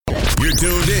You're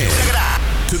tuned in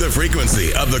to the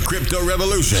frequency of the crypto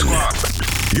revolution.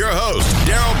 Your host,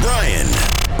 Daryl Bryan.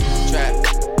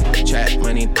 Trap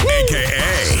money.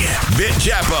 AKA Bit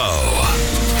Chapo.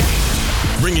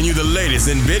 Bringing you the latest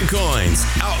in Bitcoins,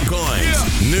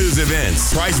 altcoins, news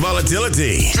events, price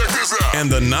volatility, and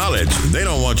the knowledge they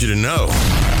don't want you to know.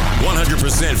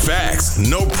 100% facts,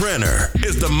 no printer.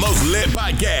 It's the most lit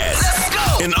podcast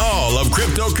in all of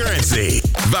cryptocurrency.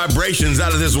 Vibrations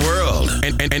out of this world.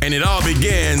 And it all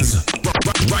begins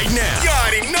right now. You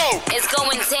already know. It's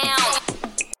going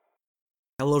down.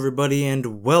 Hello everybody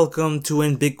and welcome to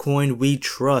In Bitcoin We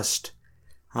Trust.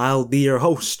 I'll be your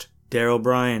host, Daryl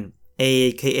Bryan,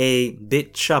 aka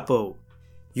Bit Chapo.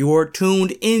 You are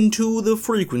tuned into the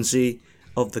frequency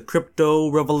of the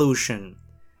crypto revolution.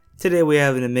 Today we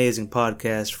have an amazing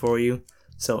podcast for you,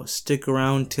 so stick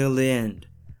around till the end.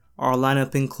 Our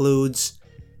lineup includes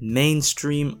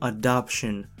mainstream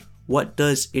adoption. What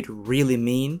does it really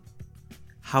mean?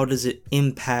 How does it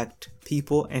impact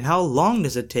people? And how long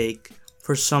does it take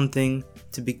for something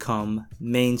to become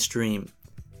mainstream?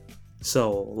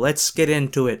 So let's get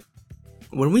into it.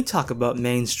 When we talk about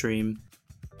mainstream,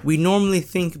 we normally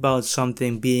think about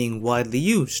something being widely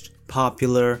used,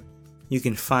 popular, you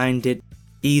can find it,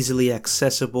 easily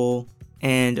accessible,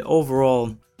 and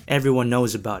overall, everyone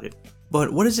knows about it.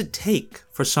 But what does it take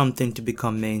for something to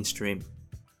become mainstream?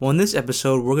 Well, in this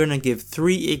episode, we're going to give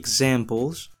 3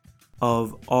 examples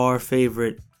of our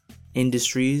favorite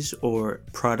industries or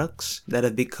products that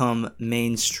have become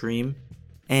mainstream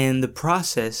and the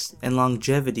process and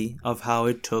longevity of how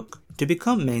it took to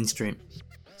become mainstream.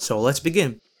 So let's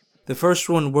begin. The first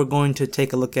one we're going to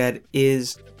take a look at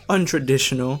is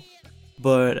untraditional,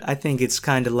 but I think it's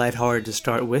kind of lighthearted to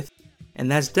start with,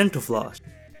 and that's dental floss.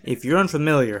 If you're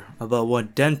unfamiliar about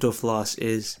what dental floss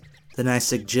is, then I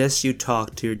suggest you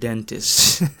talk to your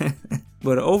dentist.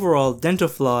 But overall, dental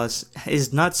floss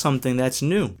is not something that's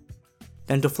new.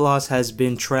 Dental floss has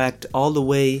been tracked all the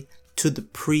way to the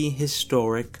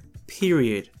prehistoric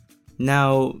period.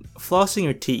 Now, flossing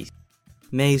your teeth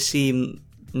may seem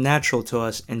natural to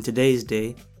us in today's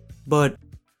day, but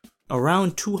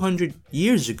around 200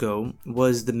 years ago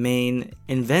was the main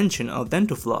invention of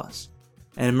dental floss.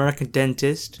 An American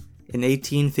dentist in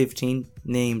 1815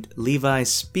 named Levi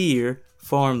Spear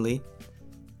Farmley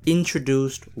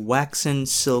introduced waxen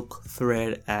silk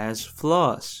thread as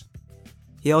floss.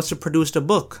 He also produced a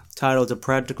book titled A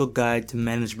Practical Guide to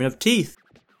Management of Teeth.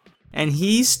 And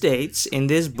he states in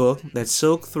this book that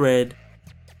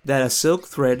a silk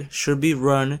thread should be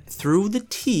run through the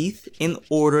teeth in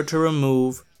order to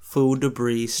remove food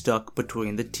debris stuck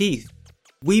between the teeth.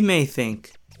 We may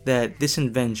think that this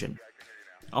invention,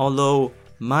 although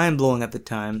mind-blowing at the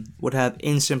time, would have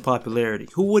instant popularity.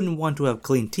 Who wouldn't want to have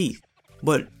clean teeth?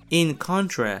 But in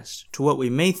contrast to what we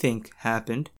may think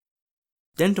happened,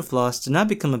 dental floss did not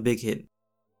become a big hit.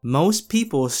 Most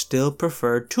people still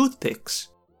prefer toothpicks.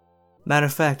 Matter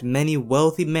of fact, many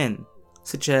wealthy men,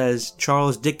 such as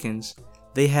Charles Dickens,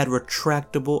 they had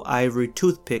retractable ivory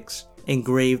toothpicks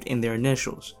engraved in their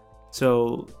initials.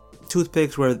 So,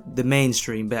 toothpicks were the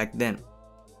mainstream back then.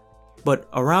 But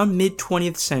around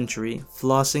mid-20th century,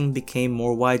 flossing became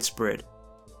more widespread.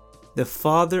 The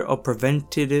father of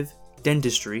preventative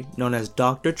dentistry, known as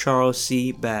Dr. Charles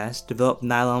C. Bass, developed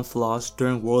nylon floss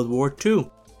during World War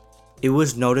II. It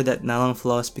was noted that nylon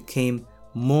floss became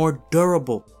more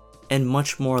durable and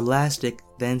much more elastic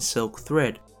than silk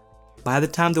thread. By the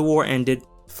time the war ended,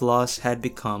 floss had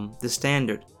become the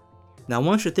standard. Now I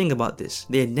want you to think about this.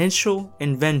 The initial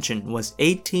invention was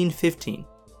 1815.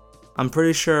 I'm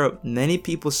pretty sure many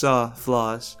people saw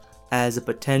floss as a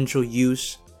potential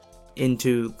use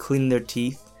into cleaning their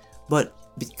teeth, but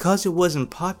because it wasn't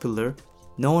popular,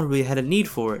 no one really had a need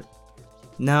for it.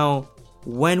 Now,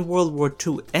 when World War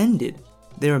II ended,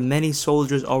 there were many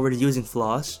soldiers already using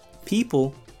floss,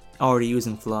 people already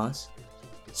using floss,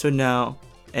 so now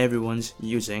everyone's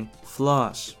using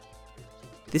floss.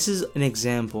 This is an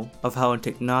example of how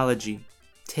technology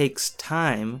takes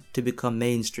time to become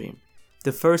mainstream.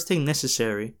 The first thing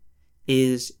necessary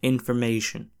is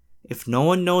information. If no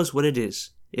one knows what it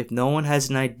is, if no one has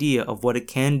an idea of what it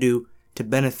can do to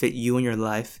benefit you in your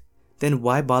life, then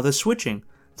why bother switching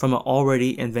from an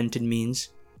already invented means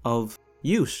of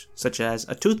use, such as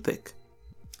a toothpick?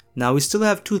 Now, we still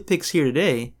have toothpicks here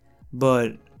today,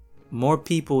 but more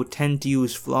people tend to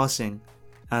use flossing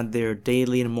at their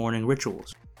daily and morning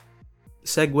rituals.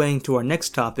 Segueing to our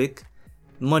next topic,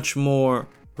 much more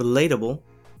relatable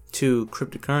to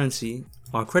cryptocurrency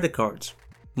are credit cards.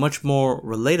 Much more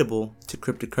relatable to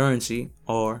cryptocurrency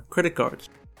are credit cards.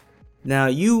 Now,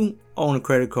 you own a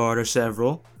credit card or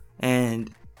several,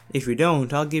 and If you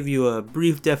don't, I'll give you a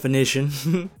brief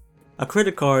definition. A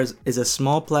credit card is a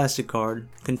small plastic card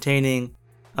containing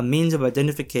a means of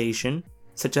identification,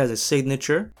 such as a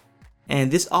signature, and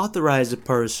this authorizes a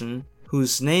person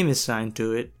whose name is signed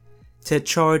to it to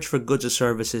charge for goods or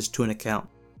services to an account.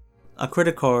 A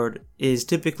credit card is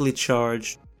typically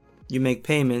charged, you make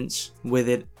payments with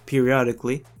it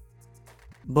periodically,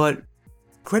 but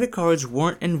credit cards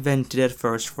weren't invented at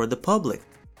first for the public.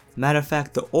 Matter of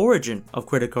fact, the origin of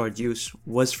credit card use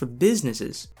was for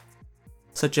businesses,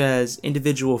 such as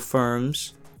individual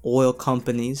firms, oil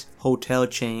companies, hotel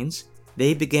chains.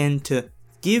 They began to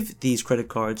give these credit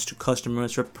cards to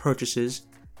customers for purchases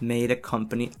made at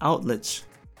company outlets.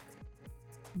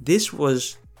 This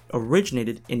was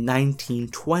originated in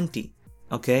 1920,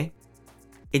 okay?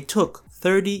 It took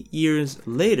 30 years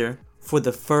later for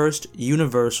the first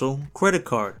universal credit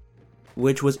card,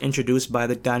 which was introduced by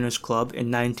the Diners Club in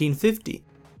 1950.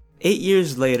 8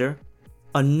 years later,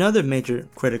 another major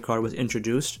credit card was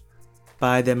introduced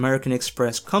by the American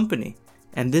Express Company,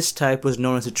 and this type was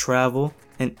known as a travel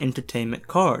and entertainment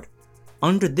card.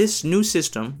 Under this new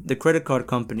system, the credit card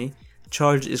company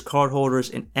charges its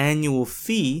cardholders an annual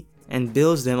fee and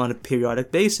bills them on a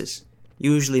periodic basis,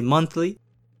 usually monthly.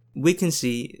 We can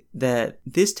see that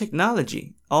this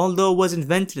technology, although it was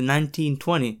invented in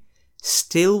 1920,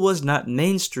 still was not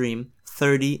mainstream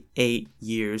 38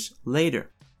 years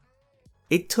later.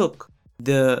 It took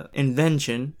the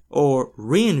invention or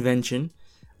reinvention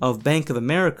of Bank of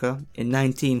America in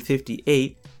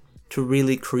 1958 to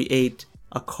really create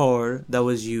a card that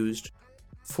was used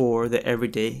for the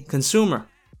everyday consumer.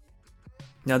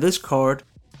 Now, this card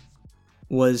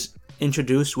was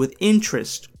introduced with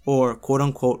interest or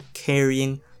quote-unquote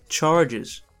carrying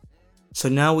charges. So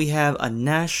now we have a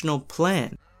national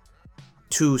plan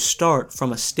to start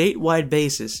from a statewide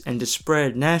basis and to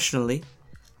spread nationally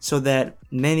so that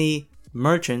many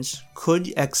merchants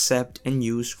could accept and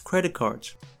use credit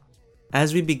cards.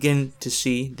 As we begin to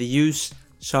see, the use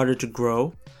started to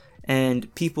grow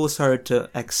and people started to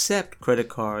accept credit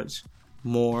cards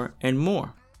more and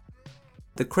more.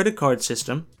 The credit card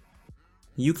system,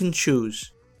 you can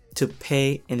choose to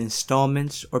pay in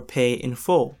installments or pay in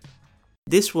full.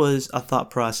 This was a thought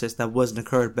process that wasn't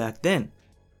occurred back then.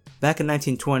 Back in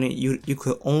 1920, you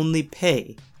could only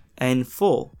pay in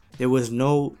full. There was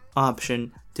no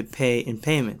option to pay in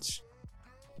payments.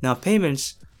 Now,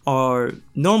 payments are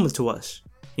normal to us.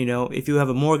 You know, if you have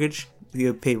a mortgage, if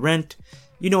you pay rent,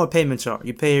 you know what payments are.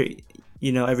 You pay,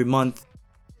 every month,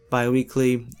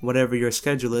 bi-weekly, whatever your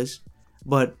schedule is.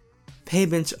 But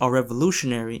payments are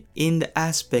revolutionary in the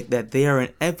aspect that they are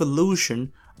an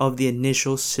evolution of the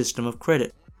initial system of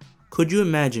credit. Could you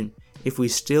imagine if we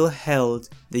still held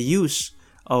the use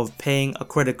of paying a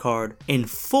credit card in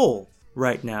full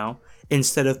right now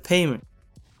instead of payment?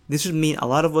 This would mean a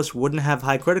lot of us wouldn't have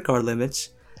high credit card limits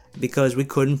because we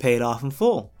couldn't pay it off in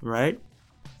full, right?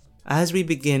 As we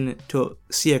begin to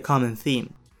see a common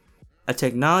theme, a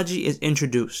technology is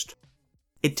introduced.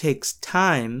 It takes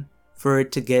time for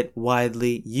it to get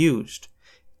widely used.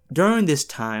 During this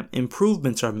time,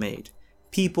 improvements are made.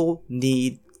 People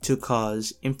need to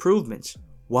cause improvements.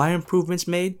 Why improvements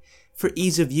made? For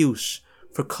ease of use,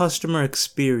 for customer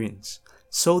experience,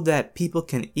 so that people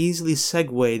can easily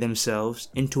segue themselves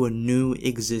into a new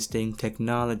existing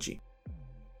technology.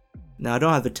 Now, I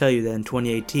don't have to tell you that in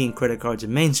 2018, credit cards are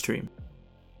mainstream.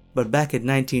 But back in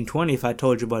 1920, if I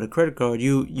told you about a credit card,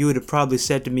 you would have probably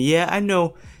said to me, yeah, I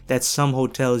know that some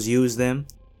hotels use them,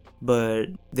 but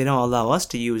they don't allow us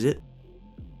to use it.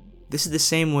 This is the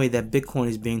same way that Bitcoin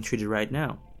is being treated right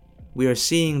now. We are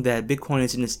seeing that Bitcoin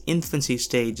is in its infancy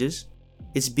stages.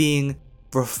 It's being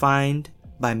refined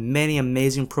by many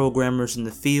amazing programmers in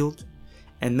the field,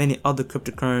 and many other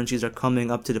cryptocurrencies are coming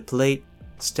up to the plate,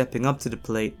 stepping up to the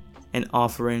plate, and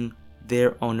offering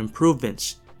their own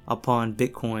improvements upon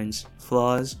Bitcoin's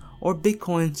flaws or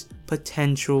Bitcoin's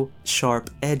potential sharp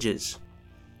edges.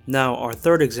 Now, our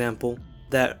third example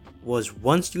that was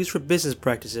once used for business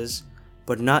practices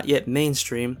but not yet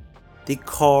mainstream, the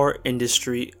car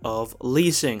industry of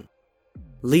leasing.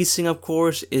 Leasing, of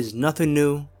course, is nothing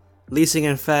new. Leasing,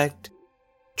 in fact,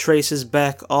 traces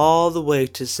back all the way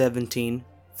to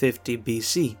 1750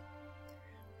 BC.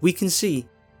 We can see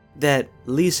that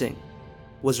leasing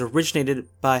was originated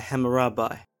by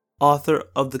Hammurabi, author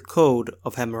of the Code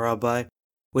of Hammurabi,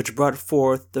 which brought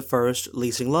forth the first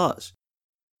leasing laws.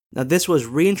 Now, this was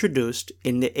reintroduced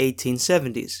in the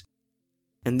 1870s.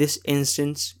 In this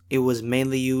instance, it was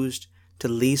mainly used to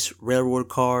lease railroad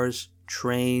cars,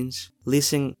 trains.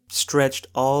 Leasing stretched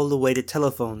all the way to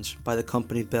telephones by the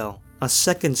company Bell. A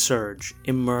second surge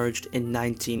emerged in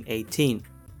 1918,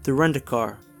 the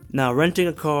rent-a-car. Now, renting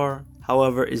a car,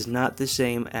 however, is not the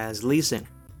same as leasing,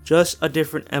 just a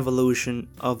different evolution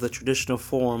of the traditional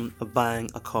form of buying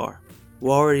a car.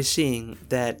 We're already seeing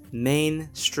that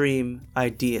mainstream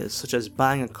ideas such as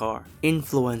buying a car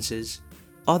influences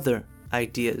other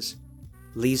ideas,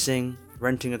 leasing,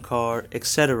 renting a car,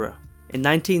 etc. In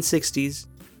 1960s,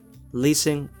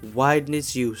 leasing widened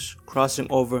its use, crossing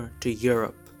over to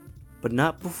Europe, but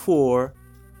not before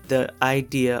the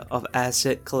idea of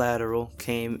asset collateral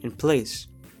came in place.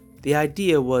 The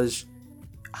idea was,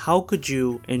 how could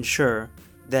you ensure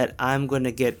that I'm going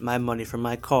to get my money from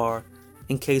my car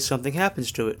in case something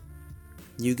happens to it?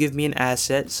 You give me an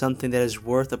asset, something that is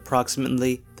worth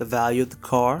approximately the value of the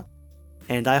car,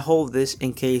 and I hold this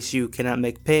in case you cannot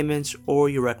make payments or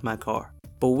you wreck my car.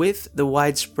 But with the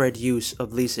widespread use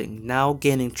of leasing now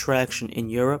gaining traction in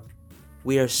Europe,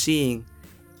 we are seeing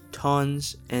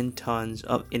tons and tons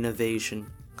of innovation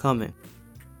coming.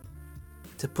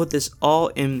 To put this all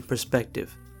in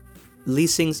perspective,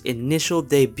 leasing's initial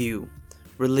debut,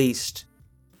 released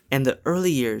in the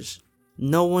early years,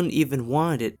 no one even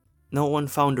wanted it. No one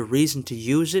found a reason to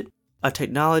use it. A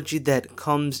technology that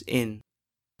comes in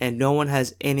and no one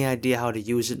has any idea how to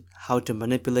use it, how to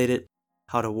manipulate it,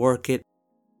 how to work it.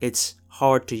 It's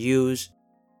hard to use,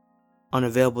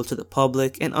 unavailable to the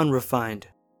public, and unrefined.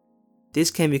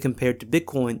 This can be compared to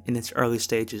Bitcoin in its early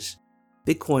stages.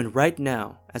 Bitcoin right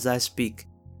now, as I speak,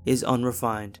 is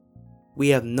unrefined. We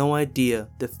have no idea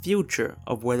the future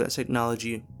of where that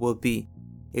technology will be.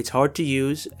 It's hard to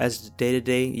use as the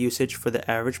day-to-day usage for the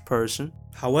average person.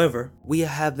 However, we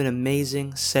have an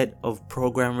amazing set of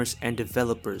programmers and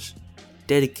developers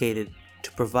dedicated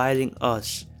to providing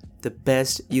us the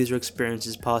best user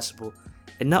experiences possible.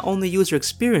 And not only user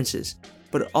experiences,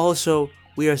 but also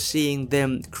we are seeing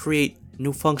them create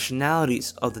new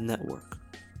functionalities of the network.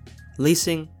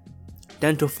 Leasing,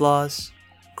 dental floss,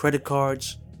 credit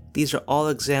cards, these are all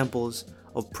examples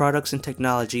of products and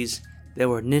technologies that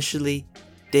were initially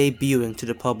debuting to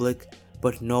the public,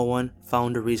 but no one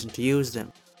found a reason to use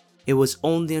them. It was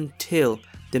only until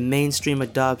the mainstream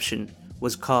adoption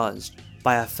was caused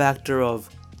by a factor of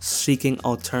seeking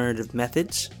alternative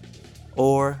methods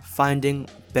or finding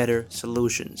better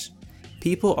solutions.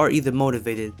 People are either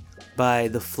motivated by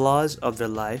the flaws of their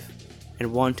life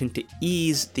and wanting to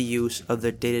ease the use of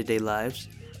their day-to-day lives,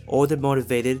 or they're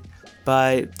motivated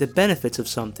by the benefits of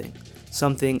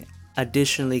something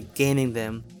additionally gaining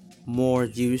them more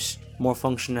use, more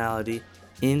functionality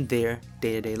in their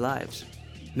day-to-day lives.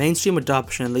 Mainstream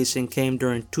adoption of leasing came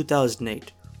during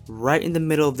 2008, right in the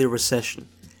middle of the recession.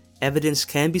 Evidence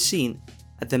can be seen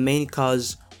that the main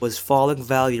cause was falling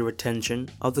value retention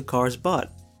of the cars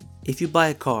bought. If you buy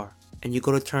a car and you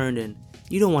go to turn it in,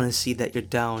 you don't want to see that you're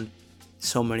down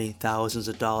so many thousands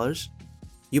of dollars.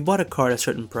 You bought a car at a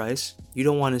certain price, you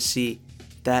don't want to see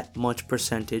that much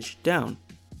percentage down.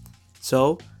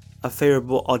 So, a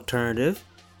favorable alternative,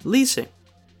 leasing.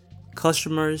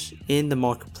 Customers in the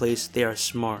marketplace, they are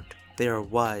smart, they are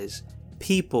wise.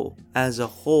 People as a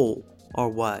whole are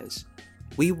wise.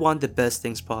 We want the best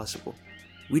things possible.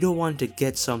 We don't want to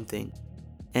get something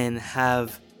and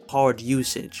have hard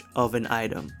usage of an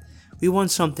item. We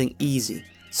want something easy,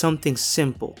 something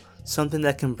simple, something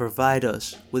that can provide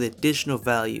us with additional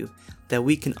value that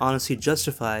we can honestly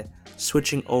justify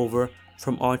switching over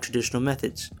from our traditional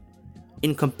methods.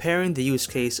 In comparing the use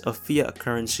case of fiat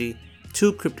currency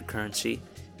to cryptocurrency,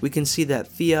 we can see that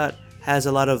fiat has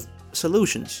a lot of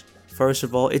solutions. First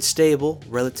of all, it's stable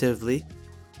relatively.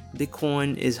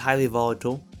 Bitcoin is highly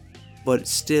volatile, but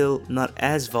still not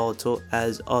as volatile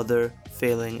as other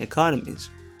failing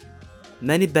economies.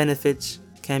 Many benefits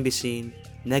can be seen,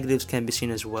 negatives can be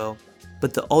seen as well,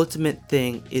 but the ultimate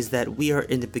thing is that we are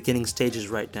in the beginning stages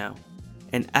right now.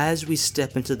 And as we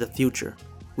step into the future,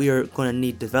 we are going to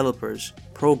need developers,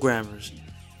 programmers,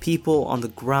 people on the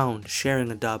ground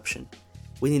sharing adoption.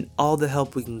 We need all the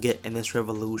help we can get in this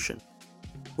revolution.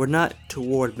 We're not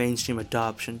toward mainstream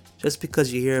adoption. Just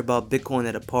because you hear about Bitcoin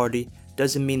at a party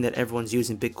doesn't mean that everyone's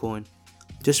using Bitcoin.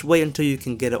 Just wait until you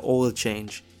can get an oil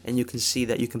change and you can see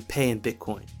that you can pay in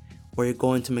Bitcoin. Or you're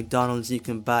going to McDonald's and you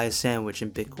can buy a sandwich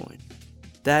in Bitcoin.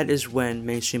 That is when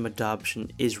mainstream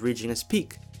adoption is reaching its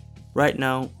peak. Right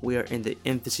now, we are in the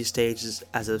infancy stages,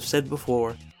 as I've said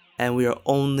before, and we are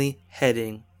only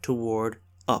heading toward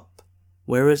up.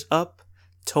 Where is up?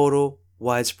 Total,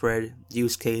 widespread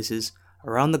use cases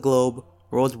around the globe,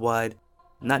 worldwide,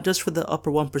 not just for the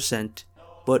upper 1%,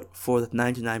 but for the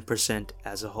 99%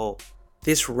 as a whole.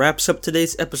 This wraps up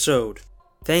today's episode.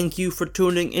 Thank you for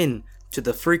tuning in to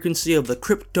the frequency of the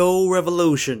crypto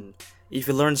revolution. If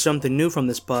you learned something new from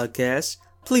this podcast,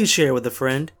 please share with a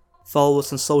friend. Follow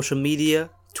us on social media,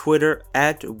 Twitter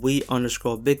at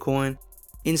we_Bitcoin,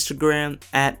 Instagram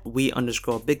at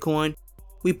we_Bitcoin.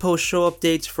 We post show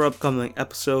updates for upcoming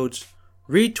episodes,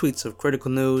 retweets of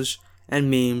critical news, and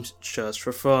memes just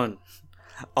for fun.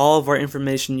 All of our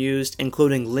information used,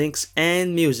 including links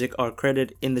and music, are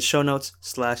credited in the show notes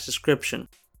 / description.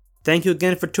 Thank you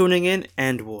again for tuning in,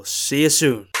 and we'll see you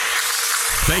soon.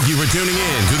 Thank you for tuning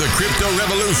in to the Crypto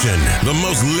Revolution, the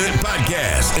most lit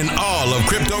podcast in all of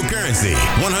cryptocurrency.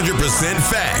 100%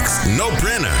 facts, no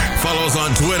printer. Follow us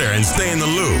on Twitter and stay in the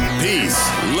loop. Peace,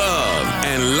 love,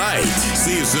 and light.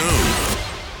 See you soon.